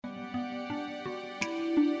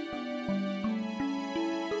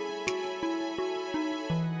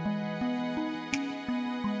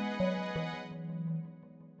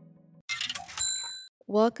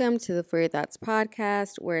Welcome to the For Your Thoughts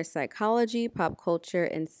podcast, where psychology, pop culture,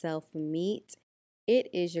 and self meet. It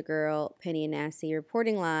is your girl, Penny and Nasty,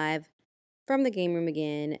 reporting live from the game room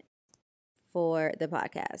again for the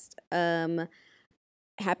podcast.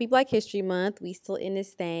 Happy Black History Month. We still in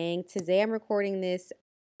this thing. Today I'm recording this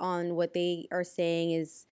on what they are saying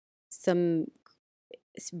is some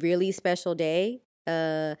really special day.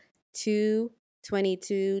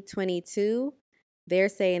 2/22/22. They're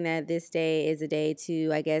saying that this day is a day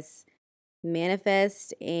to, I guess,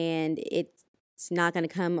 manifest, and it's not going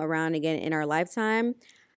to come around again in our lifetime.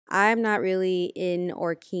 I'm not really in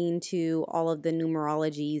or keen to all of the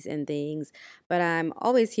numerologies and things, but I'm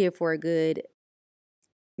always here for a good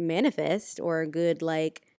manifest or a good,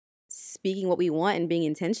 like, speaking what we want and being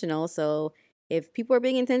intentional. So if people are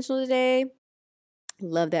being intentional today,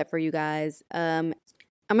 love that for you guys. I'm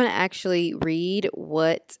going to actually read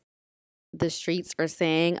what the streets are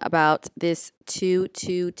saying about this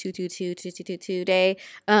 2/2/2/2/2/2/2 day.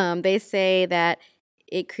 They say that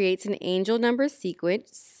it creates an angel number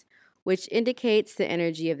sequence, which indicates the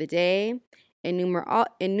energy of the day. In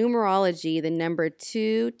numerology, the number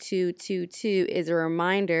 2222 is a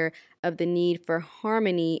reminder of the need for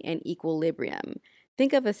harmony and equilibrium.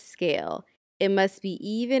 Think of a scale. It must be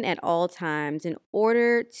even at all times in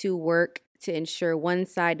order to work to ensure one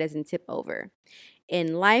side doesn't tip over.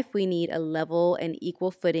 In life, we need a level and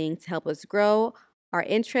equal footing to help us grow our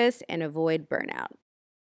interests and avoid burnout.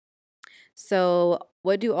 So,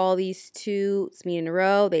 what do all these twos mean in a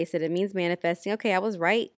row? They said it means manifesting. Okay, I was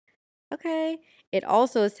right. Okay. It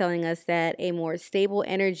also is telling us that a more stable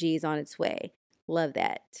energy is on its way. Love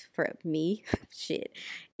that for me. Shit.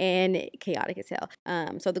 And chaotic as hell.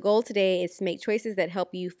 So, the goal today is to make choices that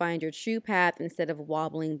help you find your true path instead of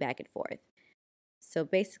wobbling back and forth. So,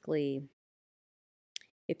 basically,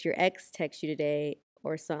 if your ex texts you today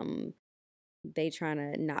or something, they trying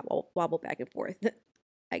to not wobble back and forth,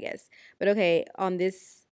 I guess. But okay, on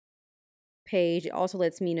this page, it also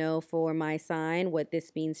lets me know for my sign what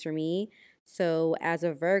this means for me. So as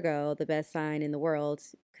a Virgo, the best sign in the world,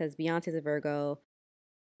 because Beyonce's a Virgo.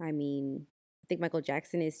 I mean, I think Michael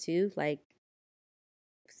Jackson is too. Like,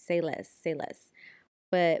 say less, say less.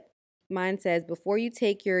 But mine says, before you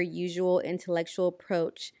take your usual intellectual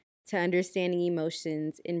approach to understanding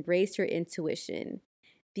emotions, embrace your intuition.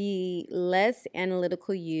 The less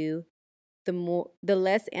analytical you, the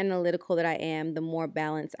less analytical that I am, the more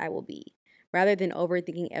balanced I will be. Rather than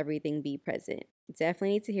overthinking everything, be present.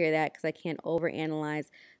 Definitely need to hear that because I can't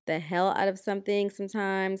overanalyze the hell out of something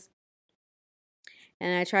sometimes.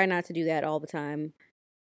 And I try not to do that all the time.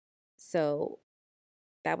 So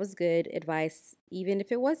that was good advice, even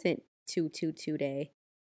if it wasn't 2/2/2 day.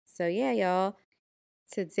 So yeah, y'all.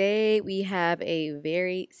 Today we have a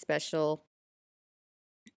very special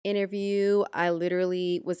interview. I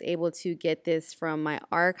literally was able to get this from my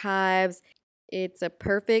archives. It's a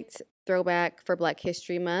perfect throwback for Black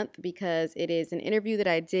History Month because it is an interview that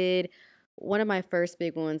I did. One of my first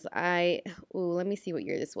big ones. Let me see what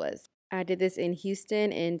year this was. I did this in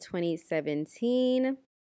Houston in 2017.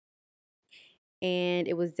 And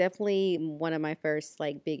it was definitely one of my first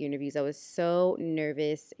like big interviews. I was so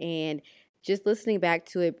nervous, and just listening back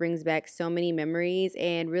to it brings back so many memories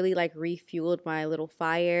and really like refueled my little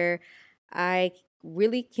fire. I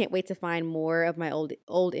really can't wait to find more of my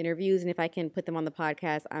old interviews, and if I can put them on the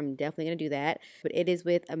podcast, I'm definitely going to do that. But it is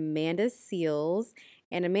with Amanda Seales,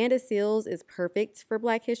 and Amanda Seales is perfect for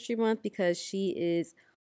Black History Month because she is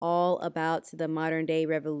all about the modern day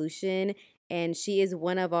revolution, and she is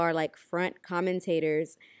one of our like front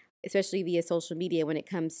commentators, especially via social media when it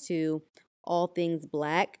comes to all things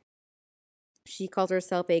Black. She calls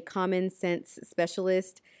herself a common sense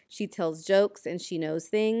specialist. She tells jokes and she knows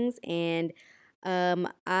things. And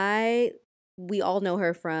I we all know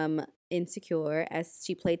her from Insecure as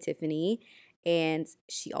she played Tiffany. And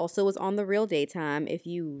she also was on The Real Daytime. If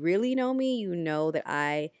you really know me, you know that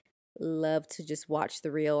I love to just watch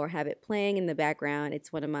The Real or have it playing in the background.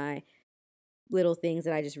 It's one of my little things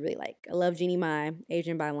that I just really like. I love Jeannie Mai,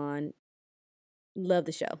 Adrienne Bailon. Love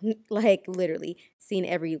the show. Like literally seen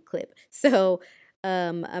every clip. So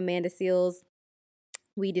Amanda Seales,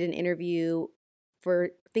 we did an interview for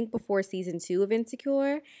I think before season 2 of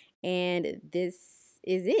Insecure, and this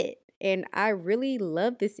is it. And I really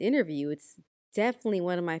love this interview. It's definitely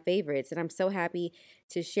one of my favorites, and I'm so happy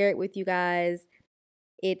to share it with you guys.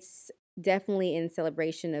 It's definitely in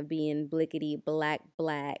celebration of being blickety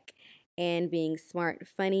black and being smart,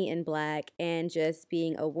 funny, and Black, and just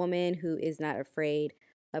being a woman who is not afraid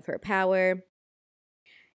of her power.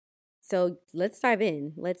 So let's dive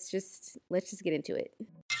in. Let's just get into it.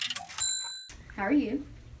 How are you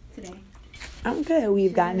today? I'm good.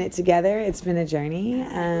 We've gotten it together. It's been a journey.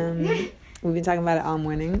 We've been talking about it all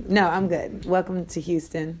morning. No, I'm good. Welcome to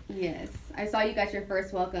Houston. Yes. I saw you got your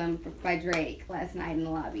first welcome by Drake last night in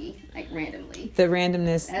the lobby, like randomly. The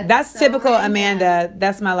randomness. That's so typical random. Amanda.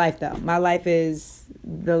 That's my life, though. My life is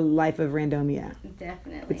the life of randomia.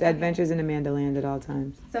 Definitely. It's adventures in Amanda land at all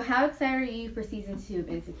times. So how excited are you for season 2 of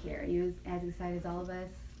Insecure? Are you as excited as all of us?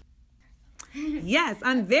 Yes,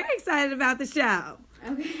 I'm very excited about the show.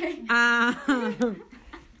 Okay. I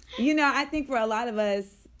think for a lot of us,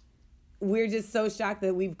 we're just so shocked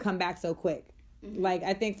that we've come back so quick. Mm-hmm. Like,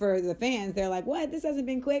 I think for the fans, they're like, what? This hasn't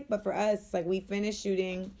been quick. But for us, like, we finished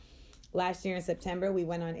shooting last year in September. We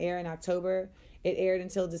went on air in October. It aired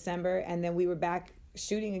until December. And then we were back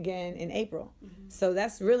shooting again in April. Mm-hmm. So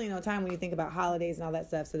that's really no time when you think about holidays and all that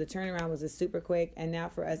stuff. So the turnaround was just super quick. And now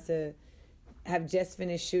for us to have just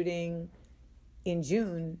finished shooting in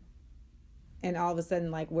June, and all of a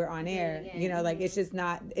sudden, like, we're on air, like, it's just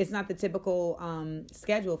not, it's not the typical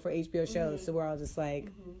schedule for HBO shows. Mm-hmm. So we're all just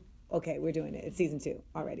like, okay, we're doing it. It's season 2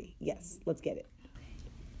 already. Yes, let's get it.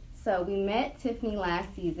 So we met Tiffany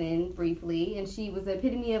last season briefly, and she was the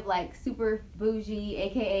epitome of, like, super bougie,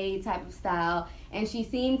 AKA type of style, and she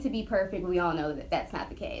seemed to be perfect, but we all know that that's not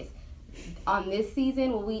the case. On this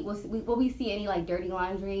season, will we see any, like, dirty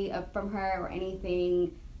laundry from her or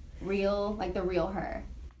anything real, like the real her?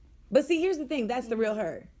 But see, here's the thing. That's the real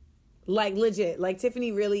her. Like, legit. Like,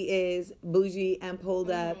 Tiffany really is bougie and pulled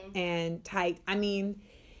up and tight. I mean,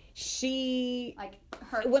 she... Like,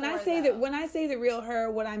 her... When I say the real her,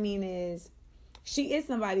 what I mean is she is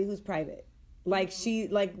somebody who's private. Like, she...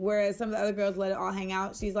 Like, whereas some of the other girls let it all hang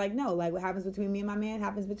out, she's like, no. Like, what happens between me and my man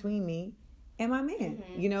happens between me and my man.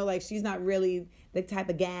 Mm-hmm. Like, she's not really the type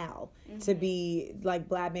of gal to be, like,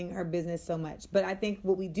 blabbing her business so much. But I think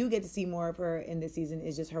what we do get to see more of her in this season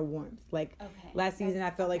is just her warmth. Like, last season, I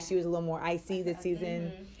felt like she was a little more icy. This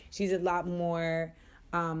season, she's a lot more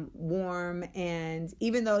warm. And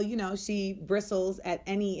even though, she bristles at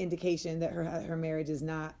any indication that her marriage is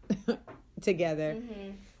not together,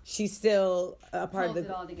 she's still a part of the...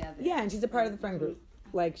 it all together. Yeah, and she's a part of the friend group.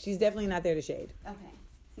 Like, she's definitely not there to shade. Okay.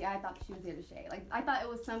 See, I thought she was there to shade. Like, I thought it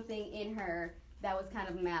was something in her that was kind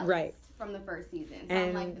of malice from the first season. So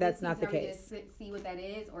and I'm like, that's not the case. See what that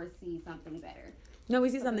is, or see something better. No, we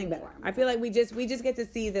see something better. I feel like we just get to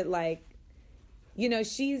see that, like,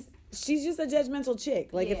 she's just a judgmental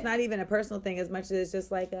chick. Like, it's not even a personal thing as much as it's just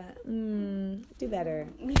like a do better.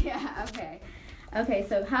 Yeah. Okay.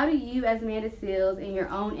 So how do you, as Amanda Seales, in your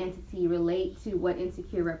own entity, relate to what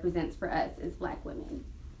Insecure represents for us as Black women?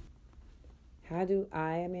 How do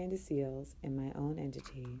I, Amanda Seales, in my own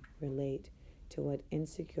entity, relate to what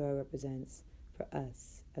Insecure represents for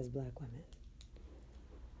us as Black women?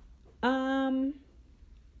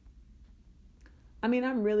 I mean,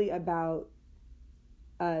 I'm really about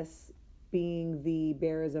us being the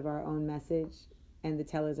bearers of our own message and the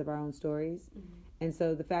tellers of our own stories. Mm-hmm. And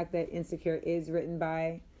so the fact that Insecure is written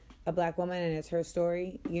by a Black woman and it's her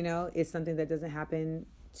story, is something that doesn't happen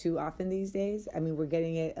too often these days. I mean, we're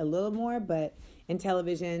getting it a little more, but in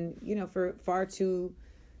television, for far too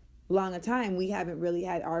long a time, we haven't really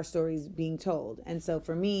had our stories being told. And so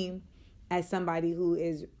for me, as somebody who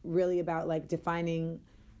is really about, like, defining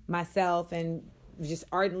myself and just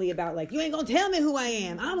ardently about, like, you ain't gonna tell me who I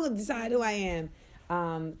am, I'm gonna decide who I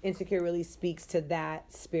am, Insecure really speaks to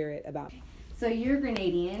that spirit about me. So you're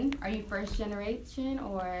Grenadian. Are you first generation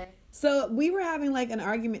or... So we were having, like, not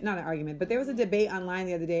an argument, but there was a debate online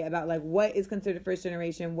the other day about, like, what is considered first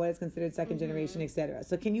generation, what is considered second generation, etc.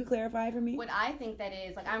 So can you clarify for me? What I think that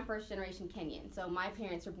is, like, I'm first generation Kenyan. So my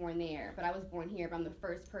parents were born there, but I was born here, but I'm the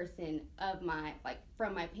first person from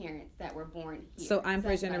my parents that were born here. So I'm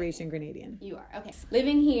first generation Grenadian. You are. Okay.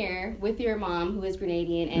 Living here with your mom, who is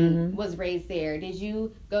Grenadian and was raised there, did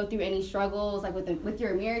you go through any struggles, like, with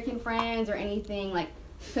your American friends or anything, like,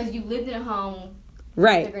 because you lived in a home...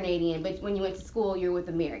 Right. The Grenadian, but when you went to school, you're with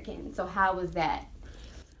Americans. So how was that?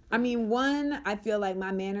 I mean, one, I feel like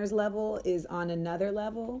my manners level is on another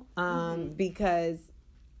level because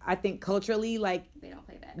I think culturally, like, they don't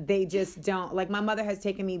play that. They just don't. Like, my mother has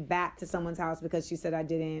taken me back to someone's house because she said I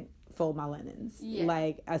didn't fold my linens. Yeah.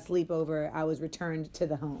 Like, a sleepover, I was returned to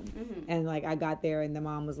the home. Mm-hmm. And, like, I got there and the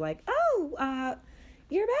mom was like, oh,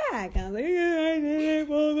 you're back. And I was like, yeah, I didn't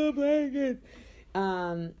fold the blankets.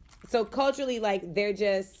 So culturally, like, there's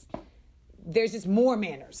just more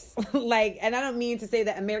manners. Like, and I don't mean to say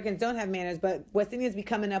that Americans don't have manners, but West Indians be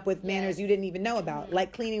coming up with manners you didn't even know about,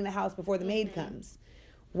 like cleaning the house before the maid comes.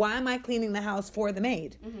 Why am I cleaning the house for the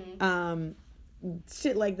maid?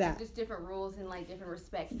 Shit like that. Just different rules and, like, different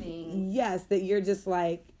respect things. Yes, that you're just,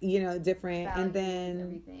 like, different. Boundaries, and then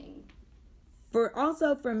everything.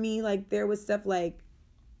 for me, like, there was stuff like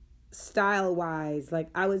style wise, like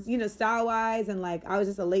I was, style wise, and like I was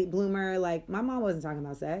just a late bloomer. Like, my mom wasn't talking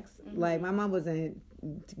about sex. Like, my mom wasn't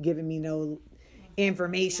giving me no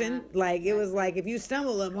information. Like, it was like, if you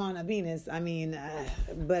stumble upon a penis, I mean,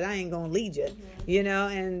 but I ain't gonna lead you,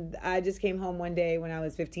 and I just came home one day when I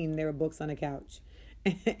was 15 and there were books on the couch.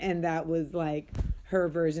 And that was like her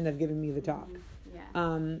version of giving me the talk.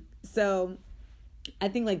 So I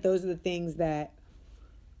think like those are the things that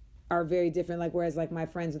are very different. Like, whereas like my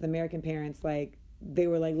friends with American parents, like they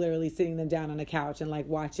were like literally sitting them down on a couch and like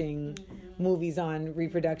watching movies on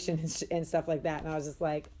reproduction and stuff like that. And I was just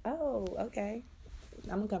like, oh, okay,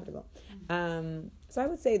 I'm uncomfortable. So I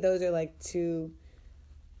would say those are like two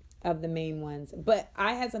of the main ones. But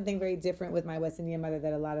I had something very different with my West Indian mother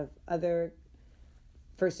that a lot of other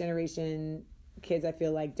first generation kids I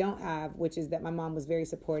feel like don't have, which is that my mom was very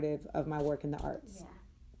supportive of my work in the arts.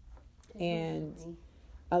 And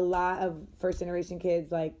a lot of first generation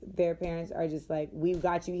kids, like their parents are just like, we've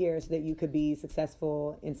got you here so that you could be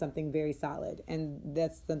successful in something very solid. And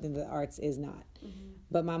that's something that arts is not.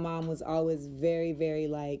 But my mom was always very, very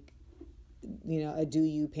like, a do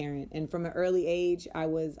you parent. And from an early age, I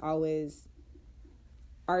was always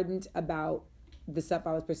ardent about the stuff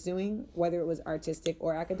I was pursuing, whether it was artistic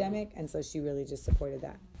or academic. And so she really just supported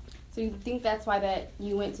that. So you think that's why that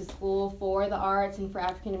you went to school for the arts and for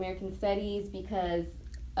African American studies, because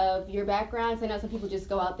of your background? So I know some people just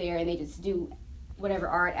go out there and they just do whatever,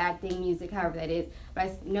 art, acting, music, however that is. But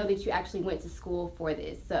I know that you actually went to school for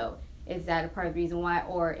this. So is that a part of the reason why?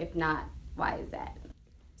 Or if not, why is that?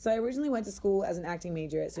 So I originally went to school as an acting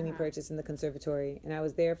major at SUNY Purchase in the conservatory. And I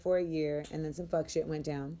was there for a year, and then some fuck shit went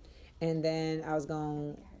down. And then I was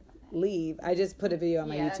going to leave. I just put a video on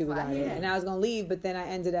my YouTube about it. And I was going to leave, but then I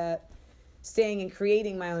ended up staying and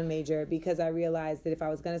creating my own major because I realized that if I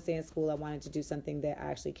was going to stay in school, I wanted to do something that I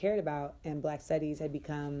actually cared about. And Black Studies had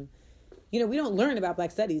become, we don't learn about Black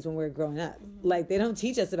Studies when we're growing up. Like, they don't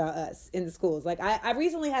teach us about us in the schools. Like, I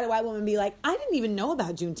recently had a white woman be like, I didn't even know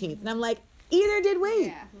about Juneteenth. And I'm like, either did we.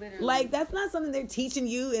 Yeah, literally. Like, that's not something they're teaching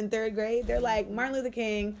you in third grade. They're like, Martin Luther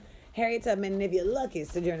King, Harriet Tubman, and if you're lucky,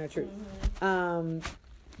 Sojourner Truth.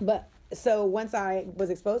 But so once I was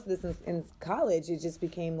exposed to this in college, it just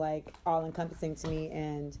became like all encompassing to me.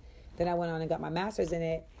 And then I went on and got my master's in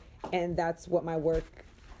it. And that's what my work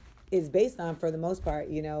is based on for the most part.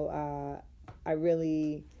 I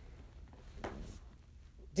really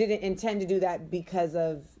didn't intend to do that because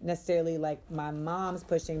of necessarily like my mom's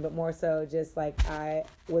pushing, but more so just like I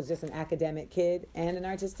was just an academic kid and an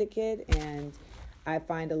artistic kid. And I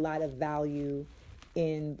find a lot of value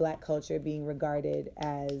in Black culture being regarded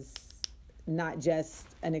as not just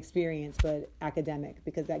an experience, but academic,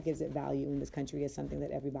 because that gives it value in this country as something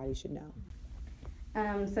that everybody should know.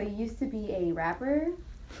 So you used to be a rapper,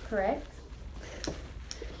 correct?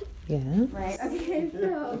 Yeah. Right. Okay.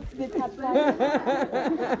 So can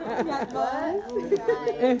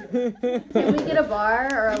we get a bar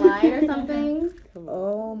or a line or something?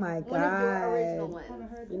 Oh my God. One of your original ones.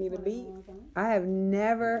 You need a beat? I have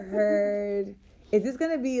never heard. Is this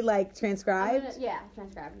gonna be like transcribed?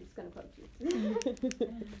 Transcribed. I'm just gonna quote you.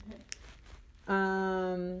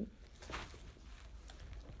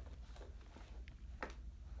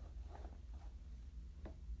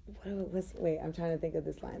 Wait, I'm trying to think of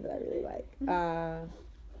this line that I really like.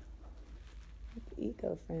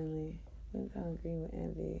 Eco-friendly. We don't call them green with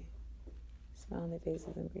envy. Smile on their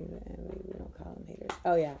faces and green with envy. We don't call them haters.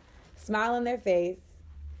 Oh yeah. Smile on their face,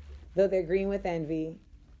 though they're green with envy.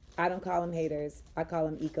 I don't call them haters. I call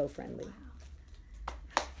them eco-friendly.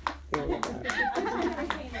 There we go.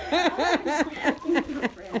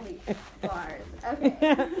 Bars. Okay.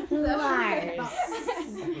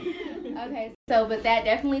 Okay. So, but that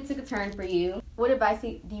definitely took a turn for you. What advice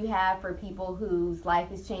do you have for people whose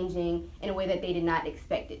life is changing in a way that they did not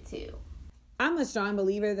expect it to? I'm a strong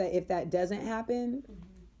believer that if that doesn't happen,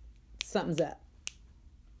 something's up.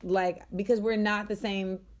 Like, because we're not the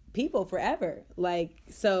same people forever. Like,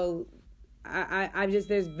 so I just,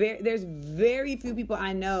 there's very few people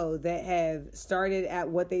I know that have started at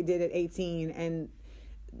what they did at 18 and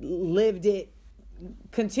lived it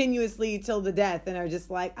continuously till the death and are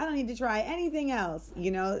just like, I don't need to try anything else.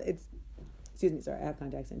 Excuse me, sorry, I have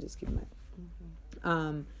contacts in, just keep in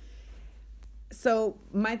mind. So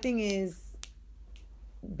my thing is,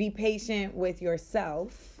 be patient with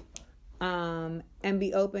yourself, and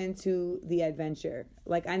be open to the adventure.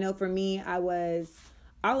 Like, I know for me, I was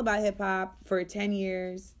all about hip hop for 10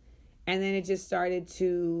 years, and then it just started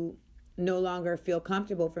to no longer feel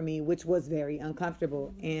comfortable for me, which was very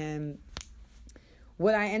uncomfortable. And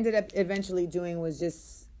what I ended up eventually doing was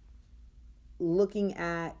just looking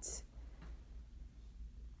at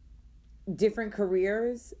different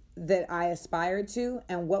careers that I aspired to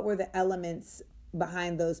and what were the elements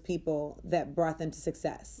behind those people that brought them to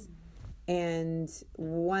success. And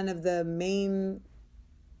one of the main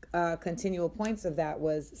continual points of that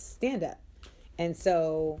was stand-up. And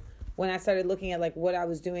so when I started looking at like what I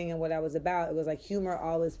was doing and what I was about, it was like humor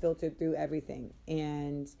always filtered through everything.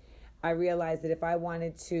 And I realized that if I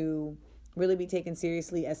wanted to really be taken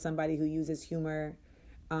seriously as somebody who uses humor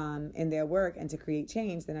in their work and to create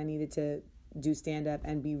change, then I needed to do stand-up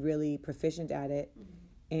and be really proficient at it.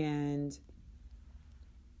 And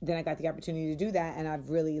then I got the opportunity to do that, and I've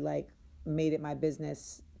really like made it my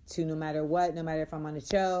business to no matter what, no matter if I'm on a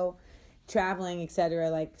show, traveling, etc.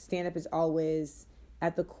 Like stand-up is always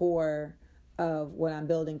at the core of what I'm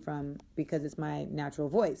building from because it's my natural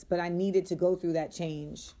voice. But I needed to go through that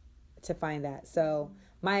change to find that. So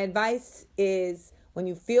my advice is when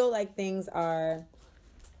you feel like things are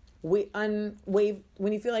when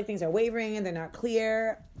you feel like things are wavering and they're not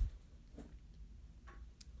clear,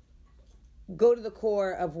 go to the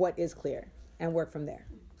core of what is clear and work from there.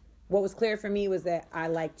 What was clear for me was that I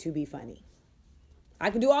like to be funny.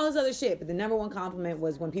 I can do all this other shit, but the number one compliment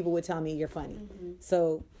was when people would tell me you're funny. Mm-hmm.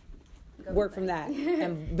 So work from that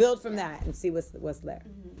and build from that and see what's there.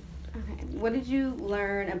 Mm-hmm. Okay. What did you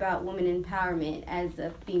learn about women empowerment as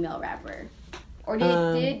a female rapper? Or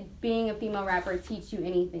did being a female rapper teach you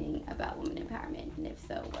anything about women empowerment? And if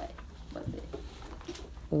so, what was it?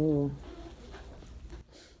 Ooh.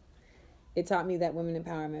 It taught me that women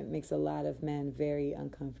empowerment makes a lot of men very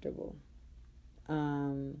uncomfortable.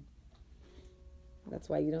 That's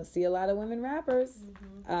why you don't see a lot of women rappers.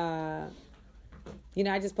 Mm-hmm.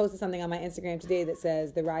 I just posted something on my Instagram today that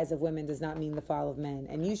says the rise of women does not mean the fall of men.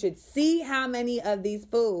 And you should see how many of these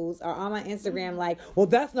fools are on my Instagram like, well,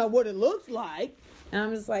 that's not what it looks like. And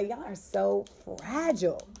I'm just like, y'all are so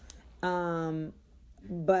fragile.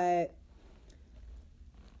 But,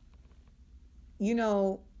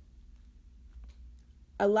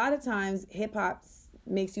 a lot of times hip-hop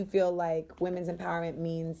makes you feel like women's empowerment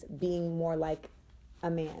means being more like a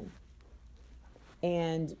man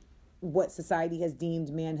and what society has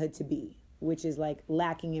deemed manhood to be, which is like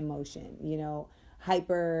lacking emotion,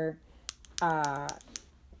 hyper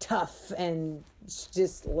tough and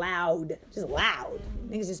just loud.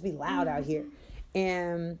 Niggas just be loud out here.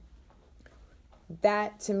 And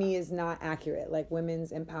that to me is not accurate. Like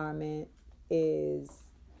women's empowerment is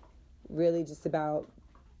really just about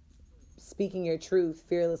speaking your truth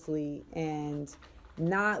fearlessly and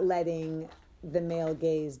not letting the male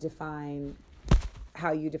gaze define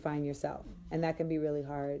how you define yourself. And that can be really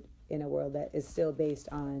hard in a world that is still based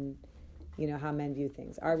on, how men view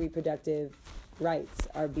things. Our reproductive rights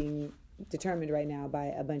are being determined right now by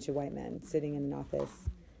a bunch of white men sitting in an office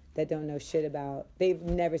that don't know shit about, they've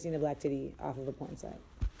never seen a black titty off of a porn site.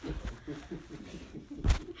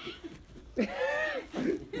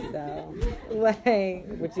 So, what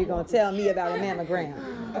you gonna tell me about a mammogram?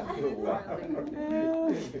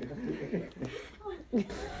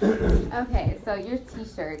 Okay, so your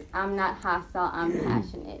t-shirt, I'm not hostile, I'm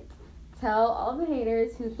passionate. Tell all the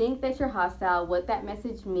haters who think that you're hostile what that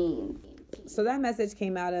message means. So that message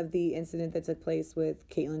came out of the incident that took place with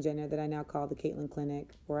Caitlyn Jenner that I now call the Caitlyn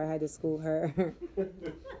Clinic, where I had to school her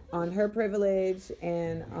on her privilege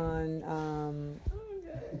and on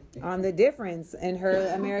the difference in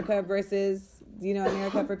her America versus,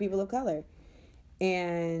 America for people of color.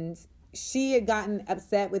 And she had gotten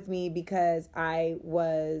upset with me because I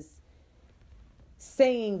was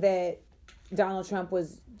saying that Donald Trump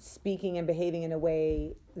was speaking and behaving in a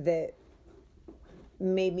way that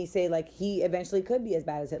made me say, like, he eventually could be as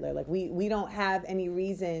bad as Hitler. Like, we don't have any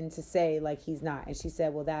reason to say, like, he's not. And she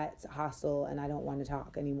said, well, that's hostile and I don't want to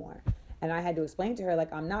talk anymore. And I had to explain to her,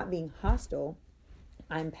 like, I'm not being hostile.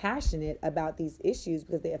 I'm passionate about these issues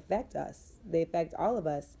because they affect us. They affect all of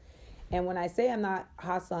us. And when I say I'm not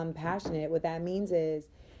hostile, I'm passionate, what that means is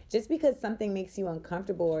just because something makes you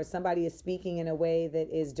uncomfortable or somebody is speaking in a way that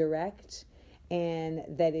is direct and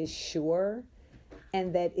that is sure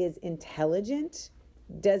and that is intelligent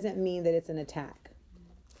doesn't mean that it's an attack.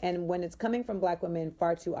 And when it's coming from black women,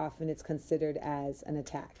 far too often it's considered as an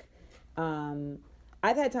attack.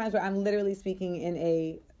 I've had times where I'm literally speaking in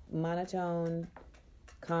a monotone,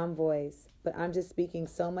 calm voice, but I'm just speaking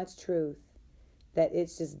so much truth that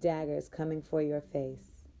it's just daggers coming for your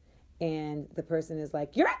face. And the person is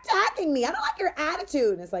like, you're attacking me. I don't like your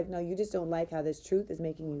attitude. And it's like, no, you just don't like how this truth is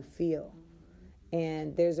making you feel.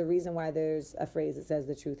 And there's a reason why there's a phrase that says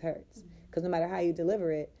the truth hurts. Because no matter how you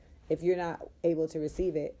deliver it, if you're not able to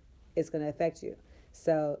receive it, it's going to affect you.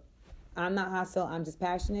 So I'm not hostile, I'm just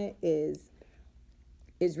passionate is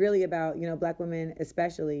is really about, you know, Black women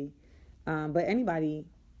especially, but anybody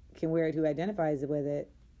can wear it who identifies with it,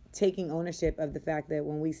 taking ownership of the fact that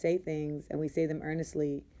when we say things and we say them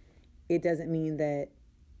earnestly, it doesn't mean that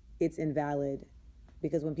it's invalid,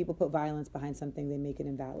 because when people put violence behind something, they make it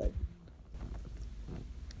invalid.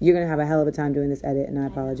 You're going to have a hell of a time doing this edit, and I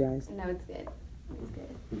apologize. No, it's good. It's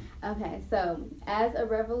good. Okay, so as a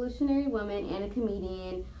revolutionary woman and a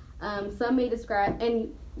comedian, some may describe,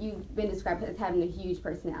 and you've been described as having a huge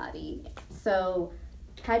personality. So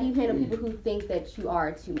how do you handle people who think that you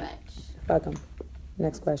are too much? Fuck them.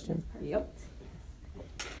 Next question. Yep.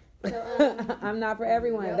 So, I'm not for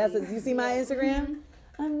everyone. That's you see my Instagram?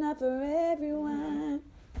 I'm not for everyone.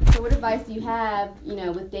 So what advice do you have, you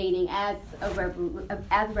know, with dating as a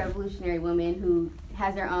revolutionary woman who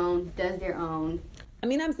has their own, does their own? I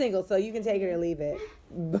mean, I'm single, so you can take it or leave it.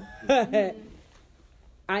 But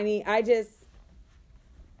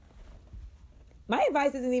my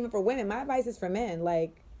advice isn't even for women. My advice is for men.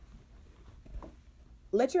 Like,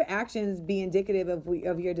 let your actions be indicative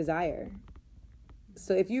of your desire.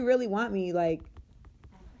 So if you really want me, like,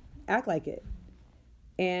 act like it.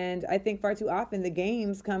 And I think far too often the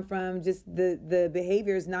games come from just the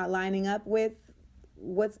behaviors not lining up with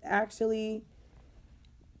what's actually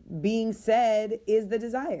being said is the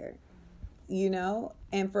desire, you know?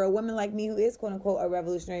 And for a woman like me who is, quote unquote, a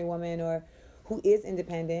revolutionary woman or who is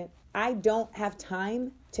independent, I don't have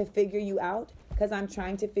time to figure you out because I'm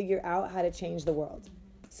trying to figure out how to change the world.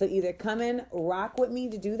 So either come and rock with me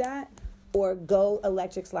to do that or go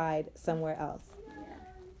electric slide somewhere else.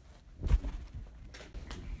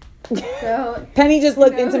 So Penny just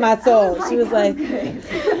looked into my soul. She was like,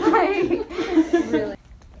 really.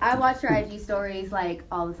 I watch your IG stories like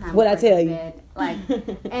all the time. What I tell you? Bed. Like,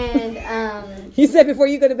 and you said before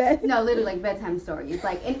you go to bed? No, literally like bedtime stories.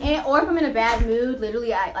 Like, and or if I'm in a bad mood,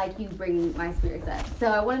 literally I like you bring my spirits up. So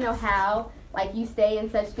I want to know how like you stay in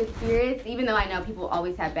such good spirits, even though I know people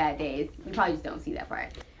always have bad days. We probably just don't see that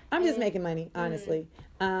part. I'm just making money, honestly.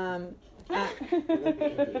 I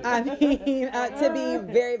mean, to be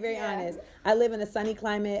very, very honest, I live in a sunny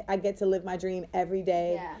climate. I get to live my dream every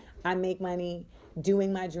day. Yeah. I make money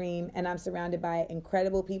doing my dream, and I'm surrounded by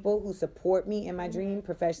incredible people who support me in my dream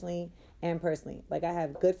professionally and personally. Like, I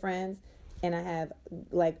have good friends, and I have,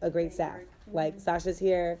 like, a great staff. Like, Sasha's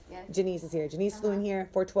here. Yes. Janice is here. Janice flew in here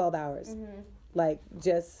for 12 hours, like,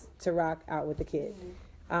 just to rock out with the kid.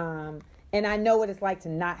 And I know what it's like to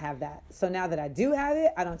not have that. So now that I do have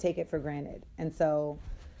it, I don't take it for granted. And so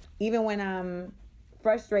even when I'm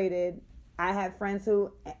frustrated, I have friends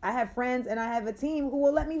and I have a team who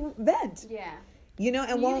will let me vent. Yeah. You know,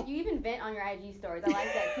 and you even vent on your IG stories. I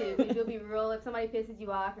like that too. Because you'll be real. If somebody pisses you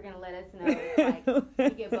off, you're gonna let us know. Like,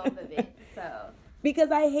 you get both of it. So because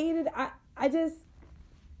I hated, I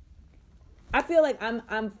feel like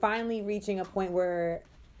I'm finally reaching a point where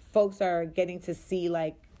folks are getting to see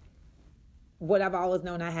like what I've always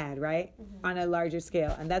known I had, right? On a larger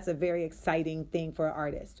scale. And that's a very exciting thing for an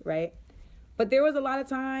artist, right? But there was a lot of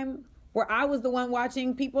time where I was the one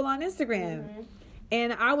watching people on Instagram.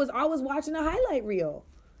 And I was always watching a highlight reel.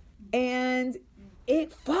 And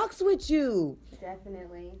it fucks with you.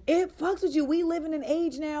 Definitely. It fucks with you. We live in an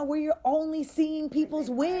age now where you're only seeing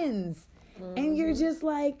people's wins. And you're just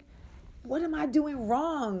like, what am I doing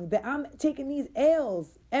wrong that I'm taking these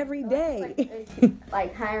L's every day?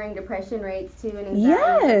 Like hiring depression rates too, and anxiety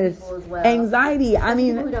yes, people as well. Anxiety. I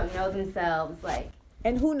mean, people who don't know themselves, like,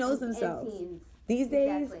 and who knows themselves these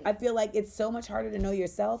days? Exactly. I feel like it's so much harder to know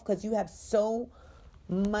yourself because you have so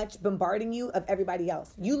much bombarding you of everybody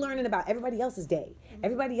else. You learning about everybody else's day,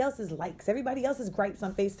 everybody else's likes, everybody else's gripes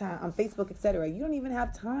on FaceTime, on Facebook, etc. You don't even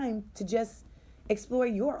have time to just explore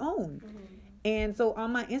your own. And so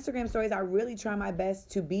on my Instagram stories, I really try my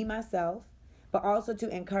best to be myself, but also to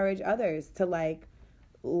encourage others to like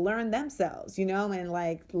learn themselves, you know, and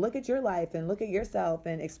like look at your life and look at yourself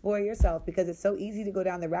and explore yourself, because it's so easy to go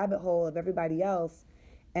down the rabbit hole of everybody else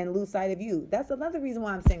and lose sight of you. That's another reason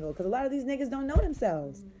why I'm single, because a lot of these niggas don't know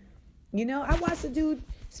themselves. You know, I watched a dude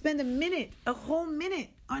spend a whole minute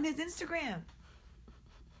on his Instagram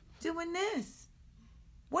doing this.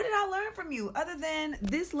 What did I learn from you other than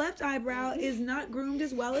this left eyebrow is not groomed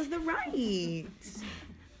as well as the right? Literally.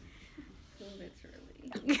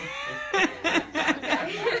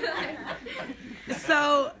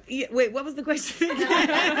 So, wait, what was the question again?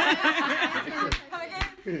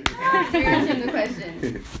 You're answering the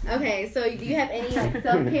question. Okay, so do you have any like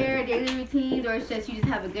self-care, daily routines, or it's just you just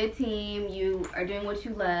have a good team, you are doing what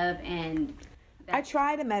you love, and... I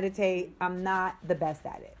try to meditate. I'm not the best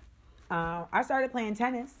at it. I started playing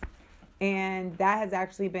tennis, and that has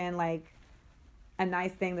actually been like a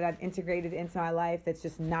nice thing that I've integrated into my life that's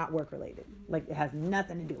just not work related. Like it has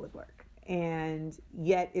nothing to do with work. And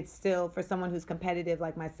yet it's still, for someone who's competitive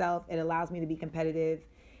like myself, it allows me to be competitive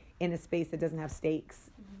in a space that doesn't have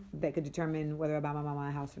stakes that could determine whether I buy my mama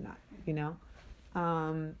a house or not, you know?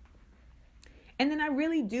 And then I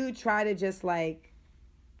really do try to just like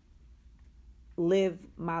live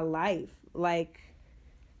my life. Like,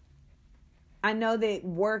 I know that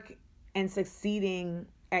work and succeeding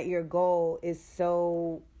at your goal is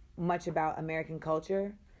so much about American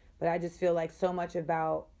culture, but I just feel like so much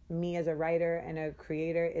about me as a writer and a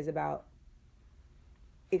creator is about,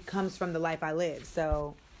 it comes from the life I live.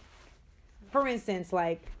 So, for instance,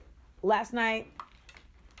 like last night,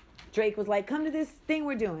 Drake was like, come to this thing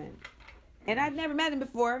we're doing. And I'd never met him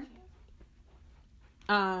before.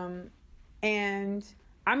 And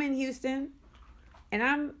I'm in Houston and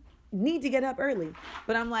I need to get up early.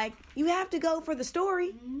 But I'm like, you have to go for the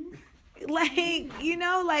story. Like, you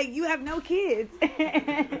know, like you have no kids.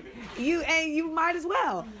 you might as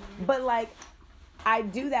well. But like, I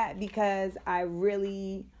do that because I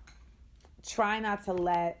really try not to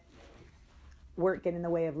let work get in the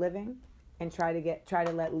way of living, and try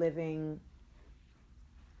to let living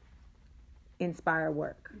inspire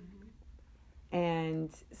work. And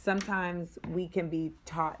sometimes we can be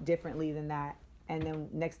taught differently than that, and then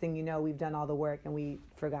next thing you know, we've done all the work and we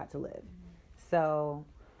forgot to live. So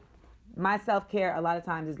my self-care a lot of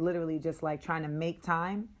times is literally just like trying to make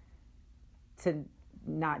time to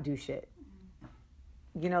not do shit.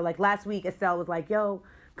 You know, like last week Estelle was like, yo,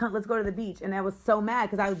 come, let's go to the beach. And I was so mad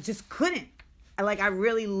because I just couldn't. I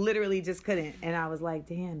really literally just couldn't. And I was like,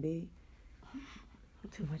 damn, B,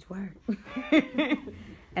 too much work.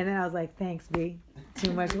 And then I was like, thanks, B,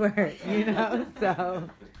 too much work, you know? So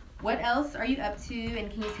what else are you up to,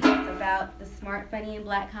 and can you tell us about the Smart, Funny, and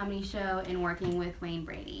Black comedy show and working with Wayne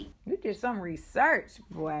Brady? You did some research,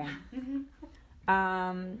 boy.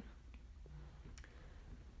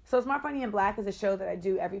 So Smart, Funny, and Black is a show that I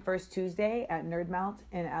do every first Tuesday at Nerd Melt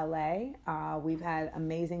in LA. We've had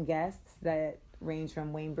amazing guests that range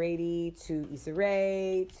from Wayne Brady to Issa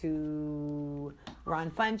Rae to Ron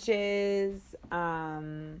Funches,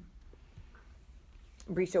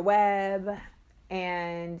 Brisha Webb,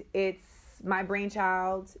 and it's my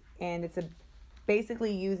brainchild, and it's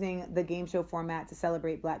basically using the game show format to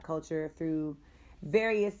celebrate Black culture through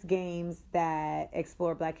various games that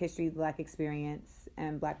explore Black history, Black experience,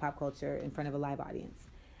 and Black pop culture in front of a live audience.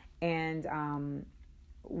 And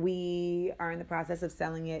we are in the process of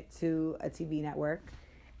selling it to a TV network.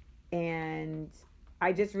 And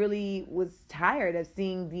I just really was tired of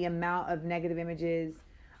seeing the amount of negative images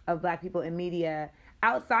of Black people in media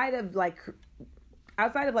outside of like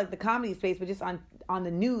the comedy space, but just on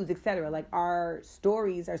the news, etc. Like, our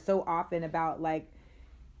stories are so often about, like,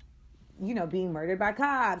 you know, being murdered by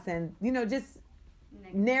cops and, you know, just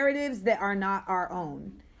narratives that are not our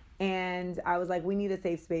own. And I was like, we need a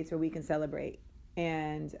safe space where we can celebrate.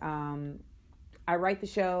 And I write the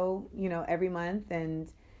show, you know, every month.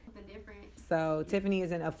 And so Tiffany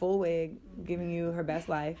is in a full wig, giving you her best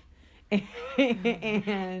life.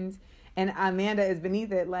 and Amanda is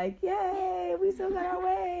beneath it, like, yay, we still got our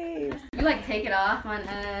waves. You like take it off on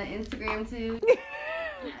Instagram too?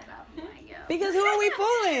 Because who are we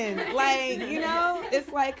fooling? Like, you know,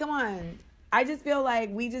 it's like, come on. I just feel like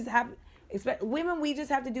we just have, women, we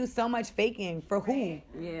just have to do so much faking for who?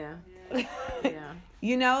 Yeah.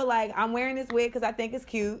 You know, like, I'm wearing this wig because I think it's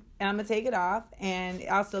cute, and I'm going to take it off, and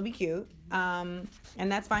I'll still be cute. And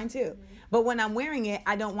that's fine too. But when I'm wearing it,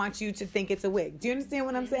 I don't want you to think it's a wig. Do you understand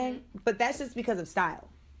what I'm saying? But that's just because of style.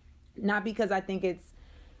 Not because I think it's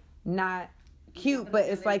not cute, but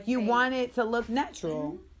it's like you want it to look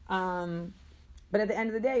natural. But at the end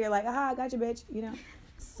of the day, you're like, aha, I got you, bitch, you know?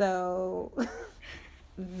 So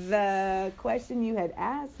the question you had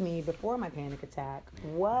asked me before my panic attack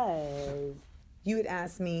was, you had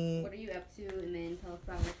asked me, what are you up to? And then tell us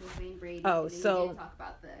about working with Wayne Brady. Oh, and then so we did talk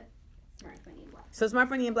about the Smart, Funny, and Black. So Smart,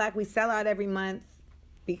 Funny, and Black, we sell out every month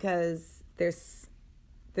because there's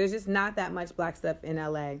just not that much Black stuff in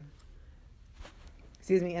LA.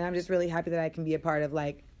 Excuse me. And I'm just really happy that I can be a part of,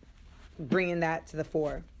 like, bringing that to the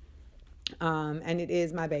fore. And it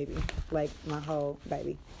is my baby, like my whole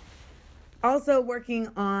baby. Also working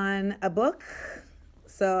on a book.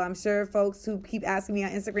 So I'm sure folks who keep asking me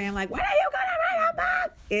on Instagram, like, when are you going to write a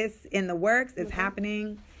book? It's in the works. It's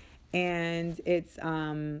happening. And it's,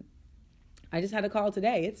 I just had a call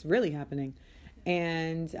today. It's really happening.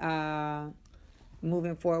 And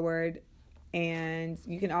moving forward. And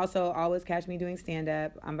you can also always catch me doing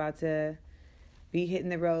stand-up. I'm about to be hitting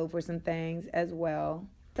the road for some things as well.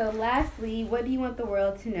 So lastly, what do you want the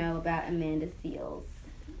world to know about Amanda Seales?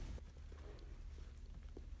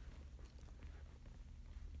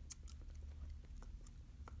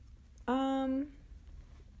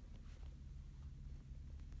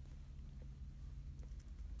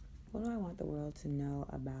 What do I want the world to know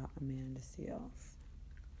about Amanda Seales?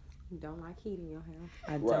 You don't like heat in your hair.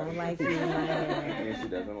 I don't like heat in my hair. And she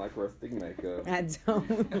doesn't like rustic makeup. I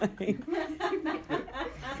don't like.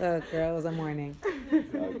 So, girls, I'm warning. I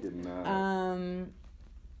did not.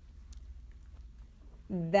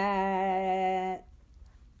 That.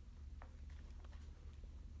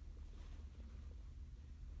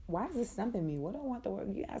 Why is this stumping me? What do I want the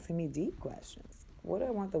world? You're asking me deep questions. What do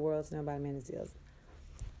I want the world to know about Amanda Seales?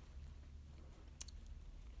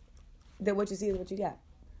 That what you see is what you get.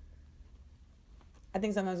 I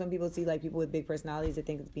think sometimes when people see like people with big personalities, they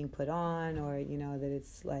think it's being put on, or that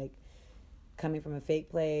it's like coming from a fake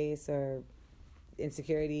place or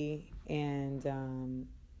insecurity, and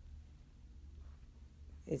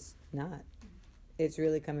it's not. It's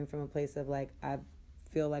really coming from a place of like I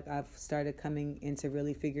feel like I've started coming into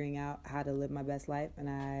really figuring out how to live my best life, and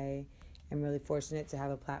I am really fortunate to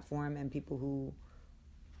have a platform and people who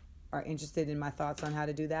are interested in my thoughts on how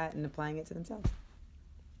to do that and applying it to themselves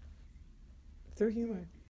through humor.